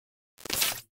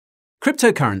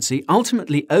Cryptocurrency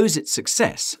ultimately owes its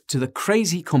success to the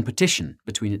crazy competition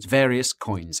between its various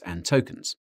coins and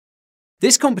tokens.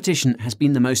 This competition has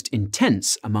been the most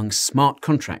intense among smart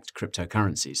contract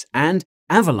cryptocurrencies, and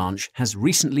Avalanche has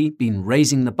recently been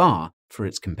raising the bar for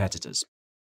its competitors.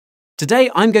 Today,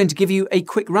 I'm going to give you a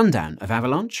quick rundown of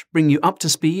Avalanche, bring you up to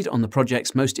speed on the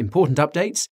project's most important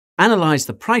updates, analyze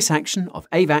the price action of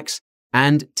AVAX,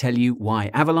 and tell you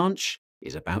why Avalanche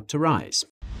is about to rise.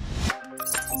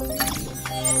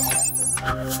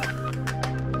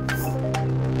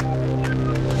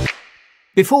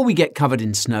 Before we get covered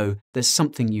in snow, there's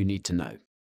something you need to know.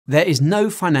 There is no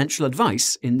financial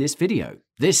advice in this video.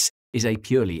 This is a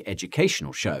purely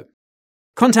educational show.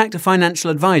 Contact a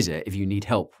financial advisor if you need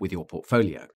help with your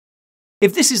portfolio.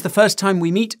 If this is the first time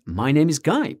we meet, my name is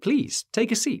Guy. Please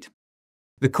take a seat.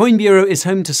 The Coin Bureau is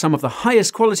home to some of the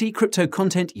highest quality crypto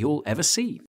content you'll ever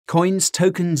see. Coins,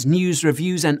 tokens, news,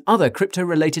 reviews, and other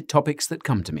crypto-related topics that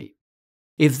come to me.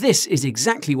 If this is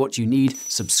exactly what you need,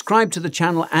 subscribe to the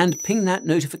channel and ping that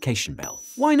notification bell.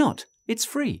 Why not? It's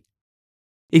free.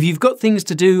 If you've got things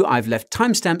to do, I've left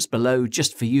timestamps below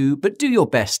just for you, but do your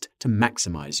best to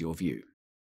maximize your view.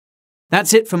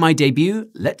 That's it for my debut.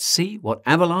 Let's see what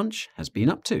Avalanche has been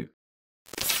up to.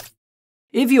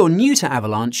 If you're new to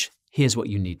Avalanche, here's what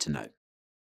you need to know.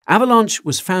 Avalanche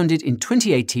was founded in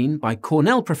 2018 by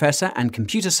Cornell professor and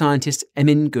computer scientist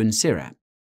Emin Gün Sirer.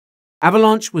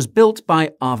 Avalanche was built by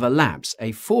Ava Labs,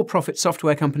 a for-profit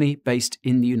software company based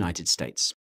in the United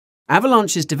States.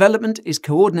 Avalanche's development is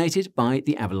coordinated by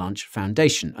the Avalanche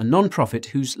Foundation, a non-profit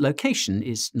whose location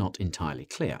is not entirely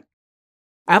clear.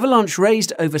 Avalanche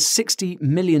raised over $60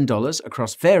 million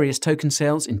across various token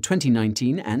sales in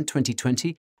 2019 and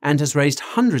 2020 and has raised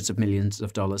hundreds of millions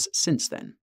of dollars since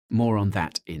then. More on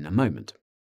that in a moment.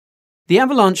 The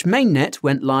Avalanche mainnet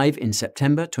went live in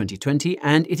September 2020,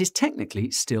 and it is technically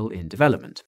still in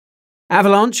development.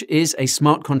 Avalanche is a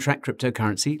smart contract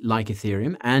cryptocurrency like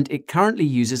Ethereum, and it currently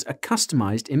uses a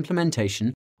customized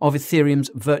implementation of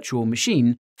Ethereum's virtual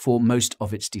machine for most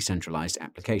of its decentralized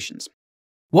applications.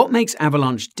 What makes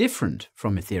Avalanche different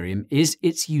from Ethereum is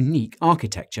its unique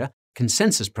architecture,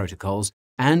 consensus protocols,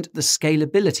 and the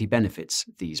scalability benefits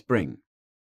these bring.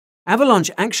 Avalanche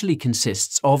actually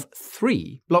consists of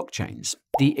 3 blockchains: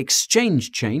 the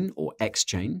exchange chain, or X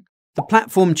chain, the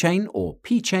platform chain, or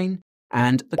P chain,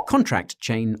 and the contract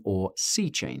chain, or C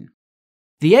chain.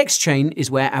 The X chain is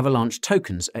where Avalanche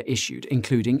tokens are issued,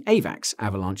 including AVAX,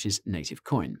 Avalanche's native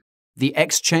coin. The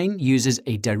X chain uses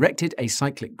a directed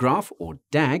acyclic graph, or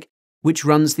DAG, which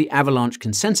runs the Avalanche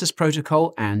consensus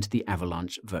protocol and the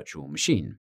Avalanche virtual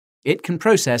machine. It can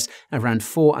process around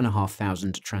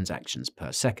 4,500 transactions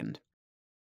per second.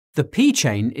 The P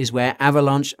chain is where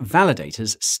Avalanche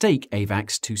validators stake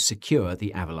AVAX to secure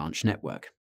the Avalanche network.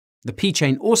 The P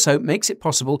chain also makes it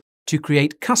possible to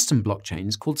create custom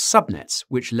blockchains called subnets,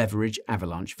 which leverage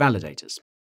Avalanche validators.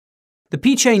 The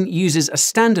P chain uses a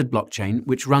standard blockchain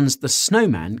which runs the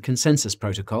Snowman consensus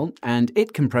protocol, and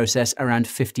it can process around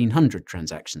 1,500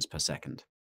 transactions per second.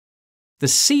 The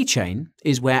C chain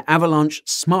is where Avalanche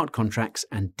smart contracts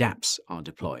and dApps are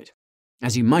deployed.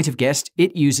 As you might have guessed,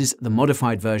 it uses the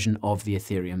modified version of the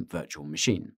Ethereum virtual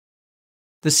machine.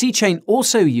 The C chain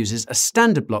also uses a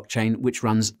standard blockchain which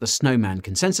runs the Snowman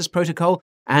consensus protocol,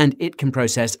 and it can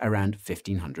process around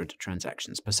 1,500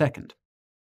 transactions per second.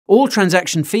 All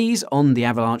transaction fees on the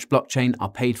Avalanche blockchain are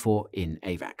paid for in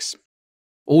AVAX.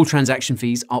 All transaction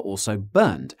fees are also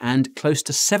burned, and close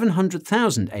to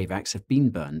 700,000 AVAX have been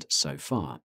burned so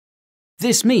far.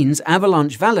 This means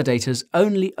Avalanche validators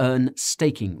only earn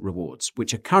staking rewards,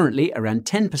 which are currently around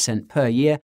 10% per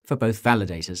year for both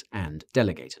validators and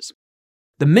delegators.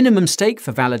 The minimum stake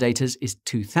for validators is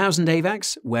 2,000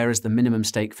 AVAX, whereas the minimum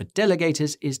stake for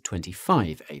delegators is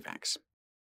 25 AVAX.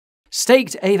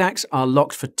 Staked AVAX are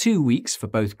locked for 2 weeks for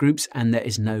both groups, and there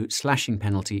is no slashing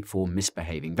penalty for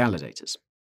misbehaving validators.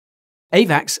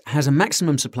 AVAX has a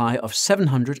maximum supply of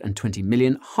 720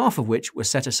 million, half of which were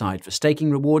set aside for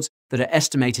staking rewards that are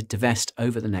estimated to vest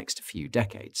over the next few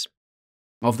decades.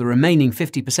 Of the remaining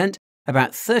 50%,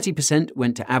 about 30%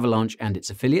 went to Avalanche and its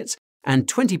affiliates, and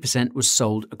 20% was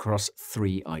sold across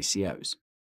 3 ICOs.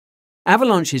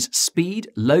 Avalanche's speed,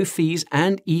 low fees,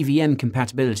 and EVM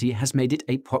compatibility has made it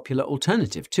a popular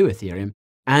alternative to Ethereum,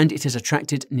 and it has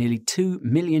attracted nearly 2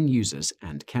 million users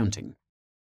and counting.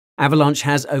 Avalanche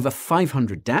has over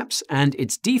 500 dApps, and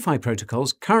its DeFi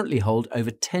protocols currently hold over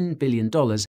 $10 billion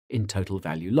in total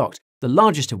value locked, the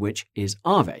largest of which is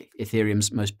Aave,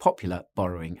 Ethereum's most popular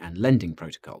borrowing and lending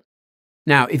protocol.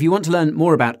 Now, if you want to learn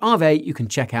more about Aave, you can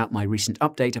check out my recent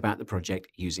update about the project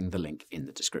using the link in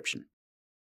the description.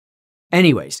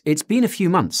 Anyways, it's been a few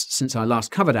months since I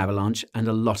last covered Avalanche, and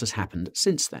a lot has happened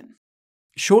since then.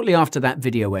 Shortly after that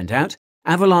video went out,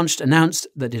 Avalanche announced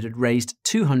that it had raised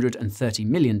 $230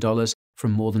 million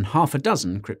from more than half a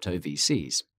dozen crypto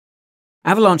VCs.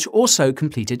 Avalanche also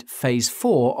completed Phase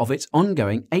 4 of its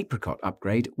ongoing Apricot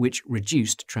upgrade, which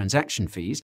reduced transaction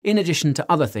fees, in addition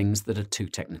to other things that are too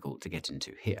technical to get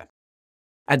into here.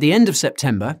 At the end of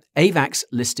September, AVAX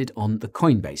listed on the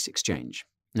Coinbase exchange.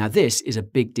 Now this is a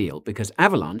big deal because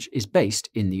Avalanche is based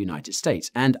in the United States,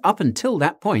 and up until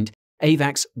that point,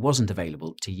 AVAX wasn't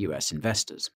available to US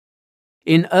investors.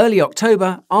 In early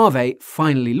October, Aave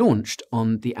finally launched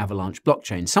on the Avalanche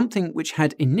blockchain, something which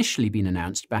had initially been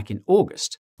announced back in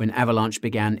August when Avalanche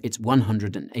began its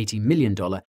 $180 million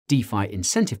DeFi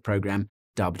incentive program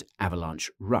dubbed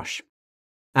Avalanche Rush.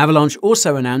 Avalanche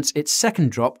also announced its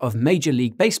second drop of Major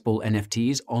League Baseball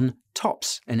NFTs on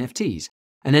Topps NFTs,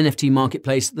 an NFT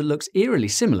marketplace that looks eerily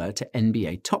similar to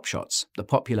NBA Top Shots, the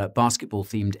popular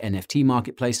basketball-themed NFT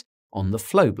marketplace on the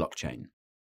Flow blockchain.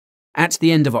 At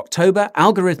the end of October,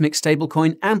 algorithmic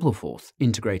stablecoin Ampleforth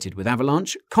integrated with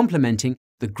Avalanche, complementing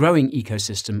the growing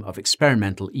ecosystem of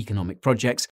experimental economic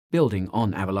projects building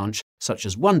on Avalanche, such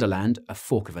as Wonderland, a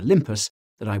fork of Olympus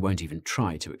that I won't even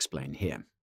try to explain here.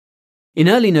 In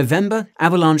early November,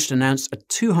 Avalanche announced a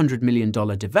 $200 million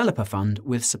developer fund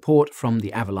with support from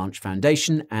the Avalanche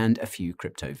Foundation and a few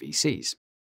crypto VCs.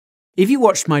 If you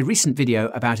watched my recent video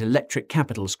about Electric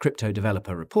Capital's crypto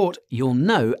developer report, you'll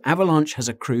know Avalanche has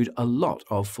accrued a lot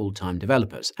of full-time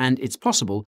developers, and it's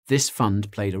possible this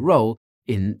fund played a role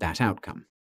in that outcome.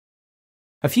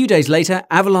 A few days later,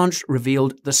 Avalanche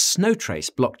revealed the Snowtrace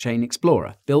blockchain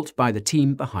explorer built by the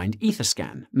team behind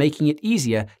Etherscan, making it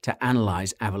easier to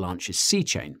analyze Avalanche's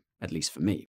C-chain, at least for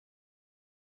me.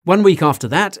 1 week after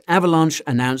that, Avalanche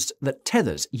announced that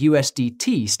Tether's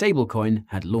USDT stablecoin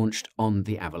had launched on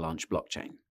the Avalanche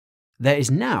blockchain. There is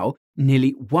now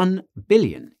nearly 1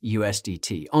 billion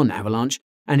USDT on Avalanche,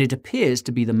 and it appears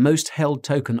to be the most held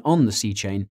token on the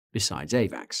C-chain besides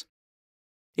AVAX.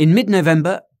 In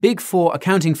mid-November, Big Four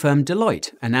accounting firm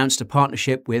Deloitte announced a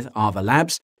partnership with Ava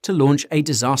Labs to launch a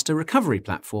disaster recovery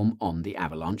platform on the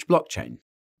Avalanche blockchain.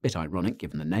 Bit ironic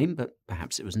given the name, but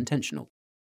perhaps it was intentional.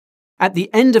 At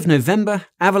the end of November,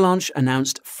 Avalanche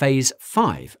announced Phase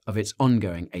 5 of its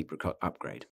ongoing Apricot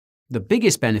upgrade. The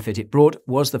biggest benefit it brought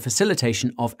was the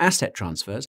facilitation of asset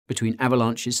transfers between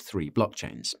Avalanche's 3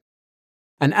 blockchains.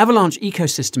 An Avalanche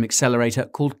ecosystem accelerator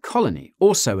called Colony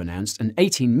also announced an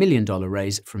 $18 million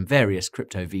raise from various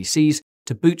crypto VCs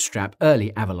to bootstrap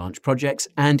early Avalanche projects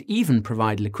and even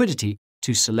provide liquidity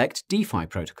to select DeFi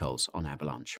protocols on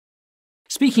Avalanche.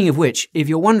 Speaking of which, if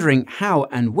you're wondering how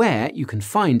and where you can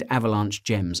find Avalanche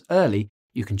gems early,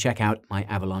 you can check out my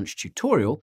Avalanche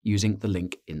tutorial using the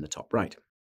link in the top right.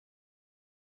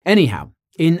 Anyhow,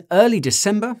 in early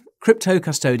December, crypto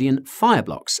custodian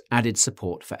Fireblocks added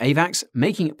support for AVAX,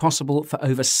 making it possible for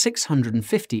over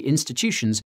 650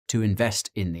 institutions to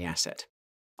invest in the asset.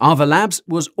 Ava Labs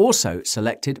was also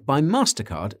selected by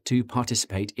MasterCard to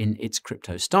participate in its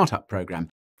crypto startup program,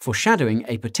 foreshadowing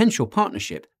a potential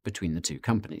partnership between the two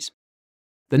companies.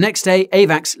 The next day,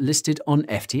 AVAX listed on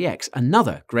FTX,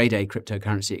 another Grade A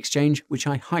cryptocurrency exchange, which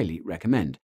I highly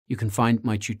recommend. You can find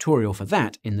my tutorial for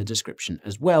that in the description,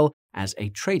 as well as a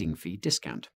trading fee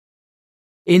discount.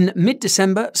 In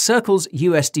mid-December, Circle's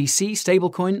USDC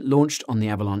stablecoin launched on the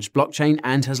Avalanche blockchain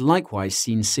and has likewise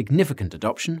seen significant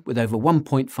adoption, with over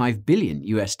 1.5 billion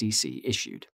USDC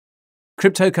issued.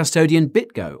 Crypto custodian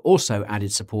BitGo also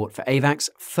added support for AVAX,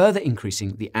 further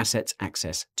increasing the asset's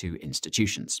access to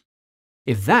institutions.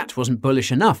 If that wasn't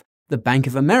bullish enough, the Bank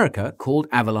of America called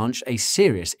Avalanche a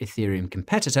serious Ethereum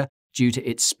competitor due to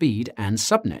its speed and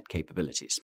subnet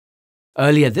capabilities.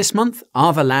 Earlier this month,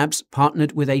 Ava Labs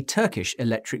partnered with a Turkish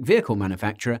electric vehicle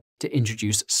manufacturer to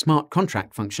introduce smart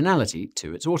contract functionality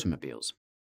to its automobiles.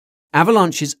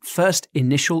 Avalanche's first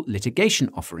initial litigation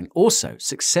offering also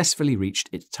successfully reached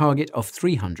its target of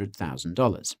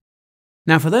 $300,000.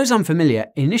 Now, for those unfamiliar,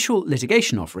 initial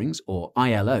litigation offerings, or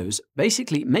ILOs,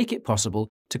 basically make it possible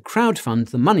to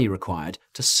crowdfund the money required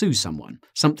to sue someone,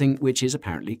 something which is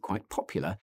apparently quite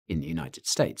popular in the United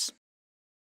States.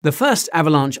 The first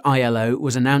Avalanche ILO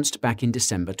was announced back in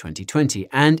December 2020,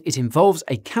 and it involves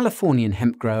a Californian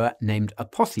hemp grower named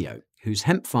Apotheo, whose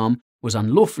hemp farm was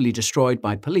unlawfully destroyed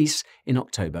by police in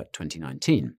October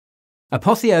 2019.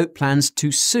 Apotheo plans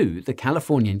to sue the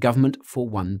Californian government for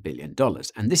 $1 billion,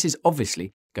 and this is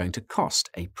obviously going to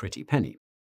cost a pretty penny.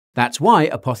 That's why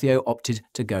Apotheo opted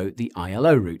to go the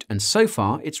ILO route, and so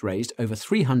far it's raised over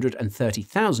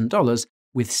 $330,000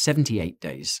 with 78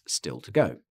 days still to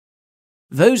go.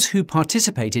 Those who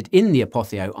participated in the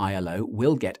Apotheo ILO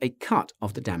will get a cut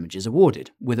of the damages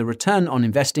awarded, with a return on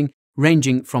investing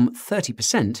ranging from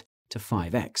 30% to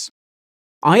 5x.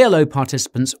 ILO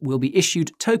participants will be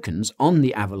issued tokens on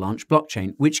the Avalanche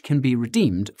blockchain, which can be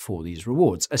redeemed for these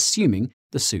rewards, assuming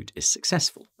the suit is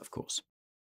successful, of course.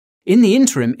 In the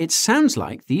interim, it sounds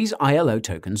like these ILO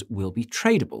tokens will be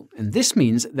tradable, and this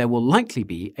means there will likely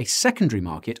be a secondary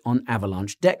market on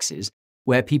Avalanche dexes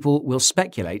where people will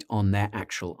speculate on their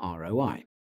actual ROI.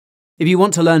 If you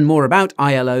want to learn more about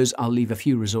ILOs, I'll leave a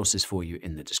few resources for you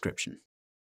in the description.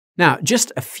 Now,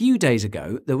 just a few days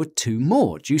ago, there were two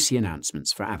more juicy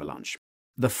announcements for Avalanche.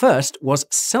 The first was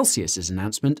Celsius's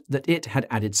announcement that it had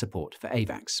added support for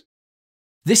AVAX.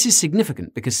 This is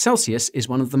significant because Celsius is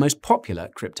one of the most popular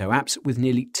crypto apps with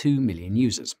nearly 2 million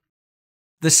users.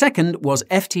 The second was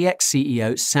FTX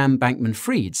CEO Sam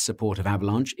Bankman-Fried's support of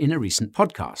Avalanche in a recent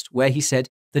podcast, where he said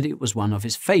that it was one of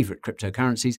his favorite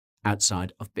cryptocurrencies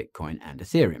outside of Bitcoin and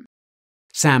Ethereum.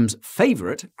 Sam's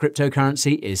favorite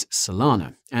cryptocurrency is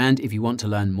Solana, and if you want to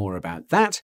learn more about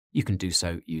that, you can do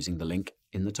so using the link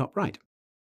in the top right.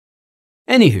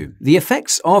 Anywho, the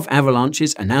effects of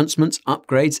Avalanche's announcements,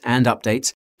 upgrades, and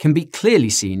updates can be clearly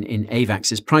seen in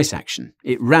AVAX's price action.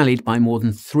 It rallied by more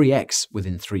than 3x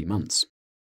within 3 months.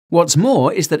 What's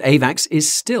more is that AVAX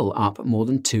is still up more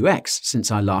than 2x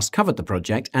since I last covered the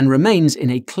project and remains in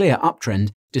a clear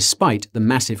uptrend despite the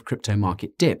massive crypto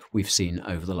market dip we've seen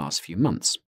over the last few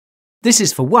months. This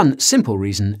is for one simple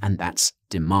reason, and that's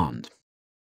demand.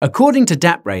 According to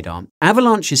DappRadar,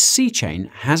 Avalanche's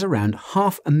C-chain has around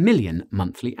 500,000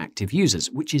 monthly active users,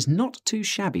 which is not too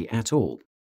shabby at all.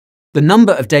 The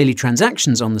number of daily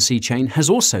transactions on the C-chain has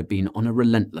also been on a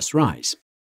relentless rise.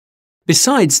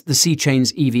 Besides the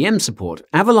C-chain's EVM support,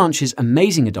 Avalanche's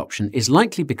amazing adoption is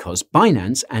likely because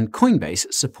Binance and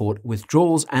Coinbase support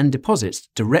withdrawals and deposits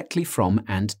directly from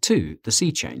and to the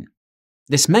C-chain.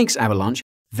 This makes Avalanche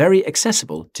very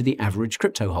accessible to the average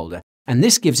crypto holder, and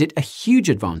this gives it a huge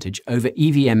advantage over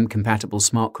EVM-compatible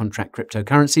smart contract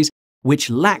cryptocurrencies,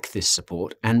 which lack this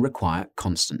support and require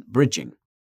constant bridging.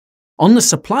 On the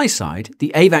supply side,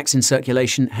 the AVAX in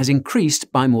circulation has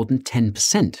increased by more than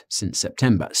 10% since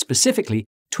September, specifically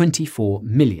 24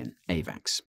 million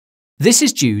AVAX. This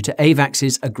is due to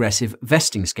AVAX's aggressive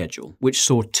vesting schedule, which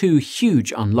saw 2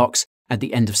 huge unlocks at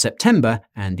the end of September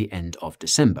and the end of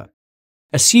December.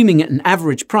 Assuming an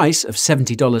average price of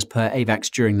 $70 per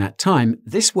AVAX during that time,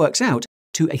 this works out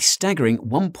to a staggering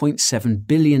 $1.7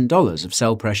 billion of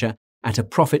sell pressure at a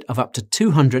profit of up to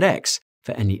 200x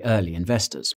for any early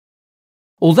investors.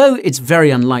 Although it's very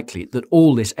unlikely that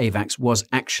all this AVAX was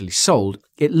actually sold,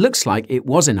 it looks like it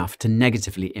was enough to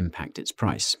negatively impact its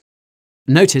price.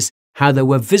 Notice how there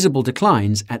were visible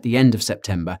declines at the end of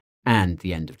September and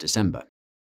the end of December.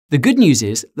 The good news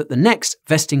is that the next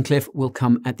vesting cliff will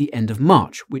come at the end of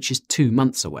March, which is 2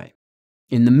 months away.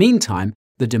 In the meantime,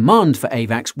 the demand for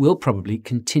AVAX will probably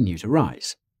continue to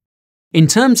rise. In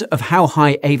terms of how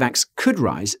high AVAX could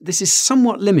rise, this is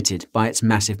somewhat limited by its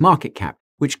massive market cap,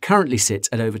 which currently sits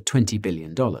at over $20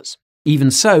 billion. Even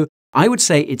so, I would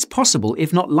say it's possible,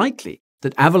 if not likely,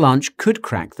 that Avalanche could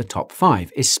crack the top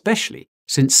 5, especially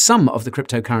since some of the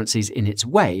cryptocurrencies in its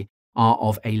way are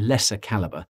of a lesser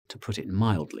caliber, to put it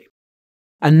mildly.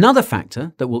 Another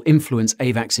factor that will influence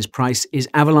AVAX's price is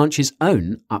Avalanche's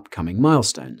own upcoming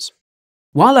milestones.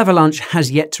 While Avalanche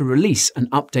has yet to release an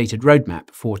updated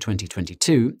roadmap for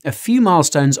 2022, a few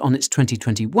milestones on its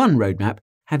 2021 roadmap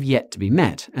have yet to be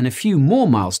met, and a few more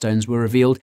milestones were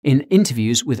revealed in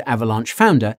interviews with Avalanche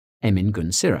founder Emin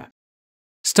Gün Sirer.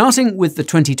 Starting with the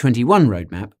 2021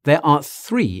 roadmap, there are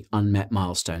 3 unmet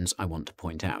milestones I want to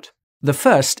point out. The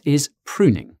first is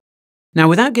pruning. Now,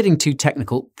 without getting too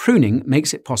technical, pruning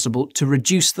makes it possible to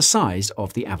reduce the size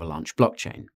of the Avalanche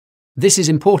blockchain. This is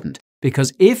important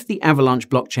because if the Avalanche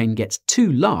blockchain gets too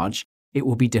large, it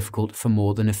will be difficult for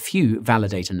more than a few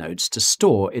validator nodes to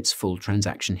store its full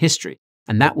transaction history,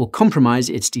 and that will compromise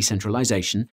its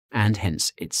decentralization and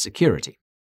hence its security.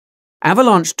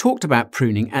 Avalanche talked about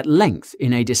pruning at length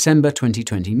in a December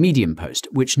 2020 Medium post,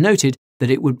 which noted that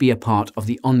it would be a part of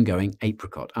the ongoing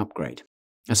Apricot upgrade.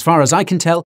 As far as I can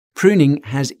tell, pruning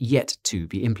has yet to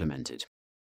be implemented.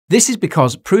 This is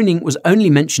because pruning was only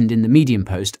mentioned in the Medium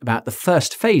post about the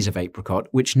first phase of Apricot,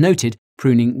 which noted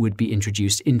pruning would be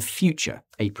introduced in future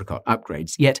Apricot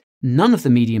upgrades, yet none of the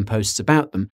Medium posts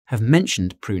about them have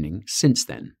mentioned pruning since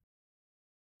then.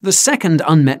 The second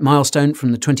unmet milestone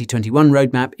from the 2021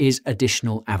 roadmap is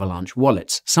additional Avalanche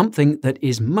wallets, something that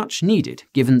is much needed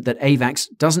given that AVAX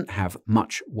doesn't have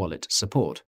much wallet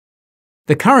support.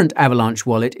 The current Avalanche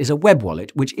wallet is a web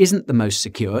wallet, which isn't the most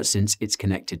secure since it's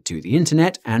connected to the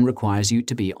internet and requires you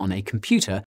to be on a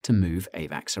computer to move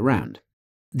AVAX around.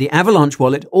 The Avalanche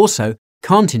wallet also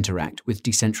can't interact with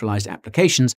decentralized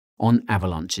applications on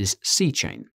Avalanche's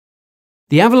C-chain.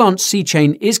 The Avalanche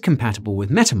C-chain is compatible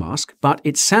with MetaMask, but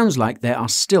it sounds like there are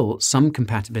still some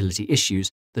compatibility issues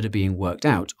that are being worked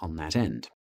out on that end.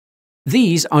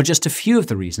 These are just a few of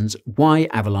the reasons why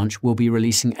Avalanche will be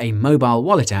releasing a mobile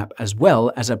wallet app as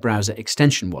well as a browser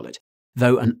extension wallet,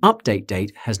 though an update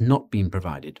date has not been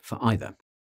provided for either.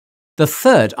 The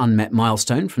third unmet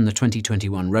milestone from the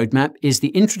 2021 roadmap is the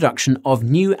introduction of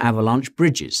new Avalanche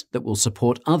bridges that will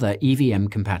support other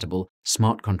EVM-compatible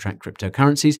smart contract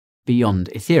cryptocurrencies beyond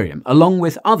Ethereum, along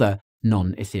with other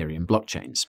non-Ethereum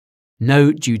blockchains.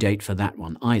 No due date for that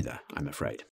one either, I'm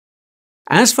afraid.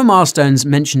 As for milestones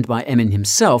mentioned by Emin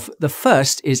himself, the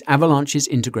first is Avalanche's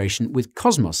integration with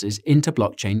Cosmos's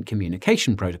Interblockchain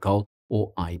Communication Protocol,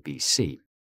 or IBC.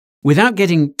 Without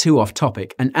getting too off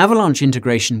topic, an Avalanche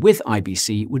integration with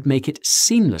IBC would make it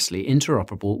seamlessly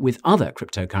interoperable with other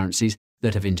cryptocurrencies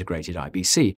that have integrated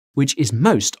IBC, which is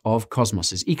most of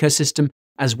Cosmos's ecosystem,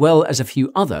 as well as a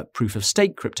few other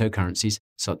proof-of-stake cryptocurrencies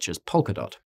such as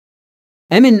Polkadot.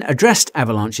 Emin addressed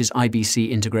Avalanche's IBC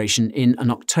integration in an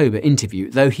October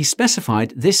interview, though he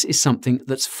specified this is something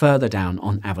that's further down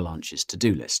on Avalanche's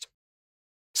to-do list.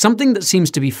 Something that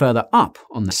seems to be further up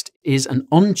on the list is an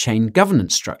on-chain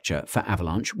governance structure for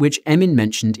Avalanche, which Emin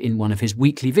mentioned in one of his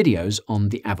weekly videos on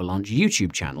the Avalanche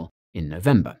YouTube channel in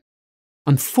November.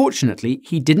 Unfortunately,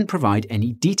 he didn't provide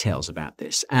any details about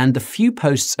this, and the few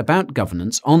posts about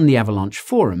governance on the Avalanche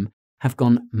forum have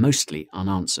gone mostly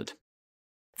unanswered.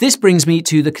 This brings me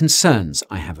to the concerns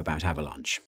I have about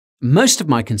Avalanche. Most of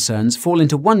my concerns fall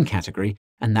into one category,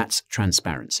 and that's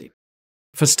transparency.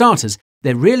 For starters,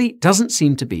 there really doesn't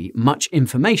seem to be much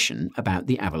information about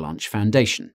the Avalanche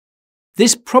Foundation.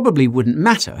 This probably wouldn't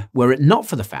matter were it not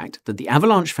for the fact that the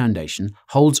Avalanche Foundation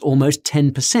holds almost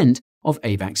 10% of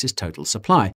AVAX's total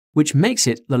supply, which makes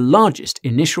it the largest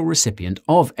initial recipient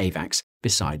of AVAX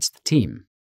besides the team.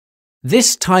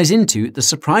 This ties into the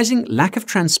surprising lack of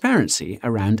transparency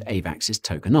around AVAX's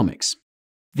tokenomics.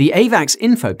 The AVAX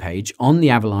info page on the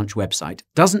Avalanche website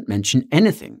doesn't mention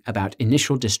anything about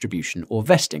initial distribution or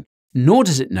vesting, nor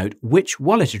does it note which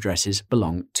wallet addresses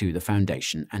belong to the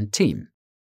foundation and team.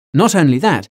 Not only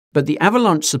that, but the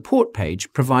Avalanche support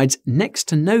page provides next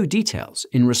to no details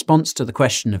in response to the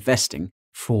question of vesting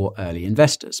for early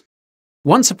investors.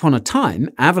 Once upon a time,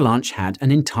 Avalanche had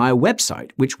an entire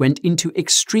website which went into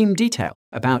extreme detail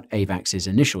about AVAX's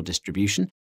initial distribution,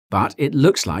 but it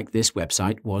looks like this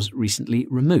website was recently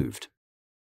removed.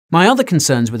 My other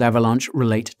concerns with Avalanche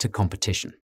relate to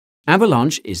competition.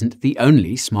 Avalanche isn't the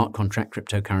only smart contract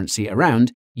cryptocurrency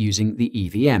around using the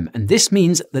EVM, and this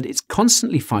means that it's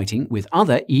constantly fighting with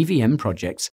other EVM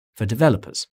projects for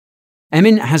developers.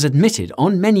 Emin has admitted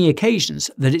on many occasions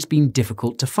that it's been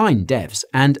difficult to find devs,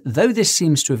 and though this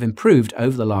seems to have improved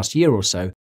over the last year or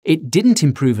so, it didn't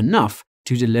improve enough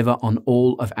to deliver on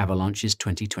all of Avalanche's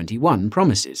 2021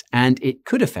 promises, and it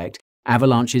could affect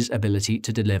Avalanche's ability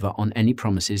to deliver on any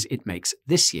promises it makes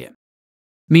this year.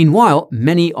 Meanwhile,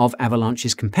 many of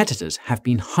Avalanche's competitors have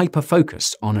been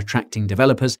hyper-focused on attracting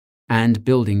developers and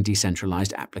building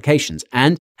decentralized applications,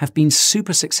 and have been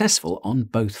super successful on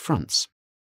both fronts.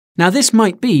 Now, this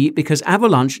might be because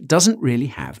Avalanche doesn't really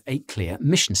have a clear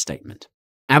mission statement.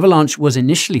 Avalanche was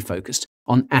initially focused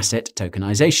on asset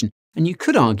tokenization, and you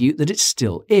could argue that it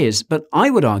still is, but I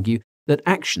would argue that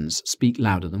actions speak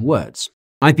louder than words.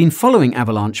 I've been following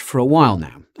Avalanche for a while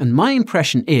now, and my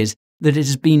impression is that it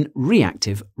has been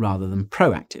reactive rather than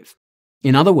proactive.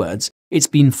 In other words, it's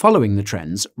been following the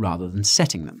trends rather than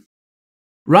setting them.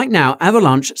 Right now,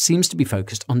 Avalanche seems to be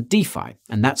focused on DeFi,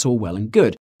 and that's all well and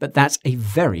good, but that's a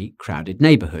very crowded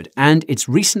neighborhood, and it's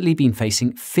recently been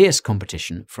facing fierce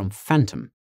competition from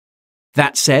Phantom.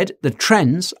 That said, the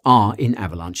trends are in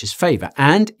Avalanche's favor,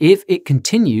 and if it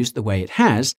continues the way it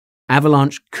has,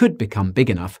 Avalanche could become big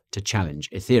enough to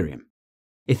challenge Ethereum.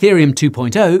 Ethereum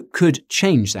 2.0 could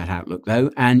change that outlook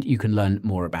though, and you can learn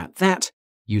more about that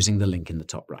using the link in the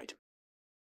top right.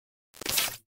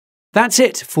 That's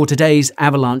it for today's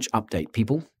Avalanche update,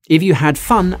 people. If you had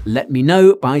fun, let me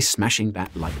know by smashing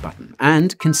that like button,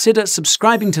 and consider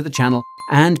subscribing to the channel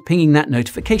and pinging that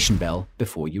notification bell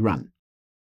before you run.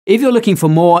 If you're looking for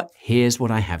more, here's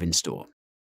what I have in store.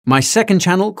 My second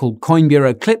channel called Coin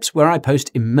Bureau Clips, where I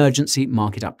post emergency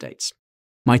market updates.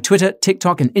 My Twitter,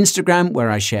 TikTok, and Instagram,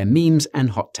 where I share memes and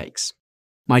hot takes.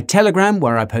 My Telegram,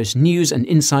 where I post news and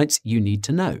insights you need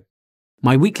to know.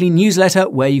 My weekly newsletter,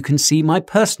 where you can see my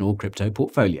personal crypto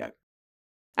portfolio.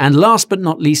 And last but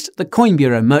not least, the Coin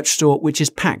Bureau merch store, which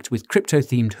is packed with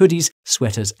crypto-themed hoodies,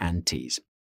 sweaters, and tees.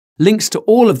 Links to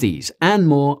all of these and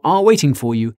more are waiting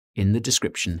for you in the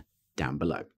description down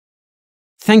below.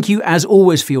 Thank you as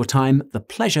always for your time. The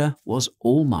pleasure was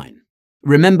all mine.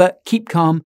 Remember, keep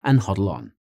calm and hodl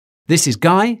on. This is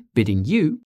Guy bidding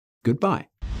you goodbye.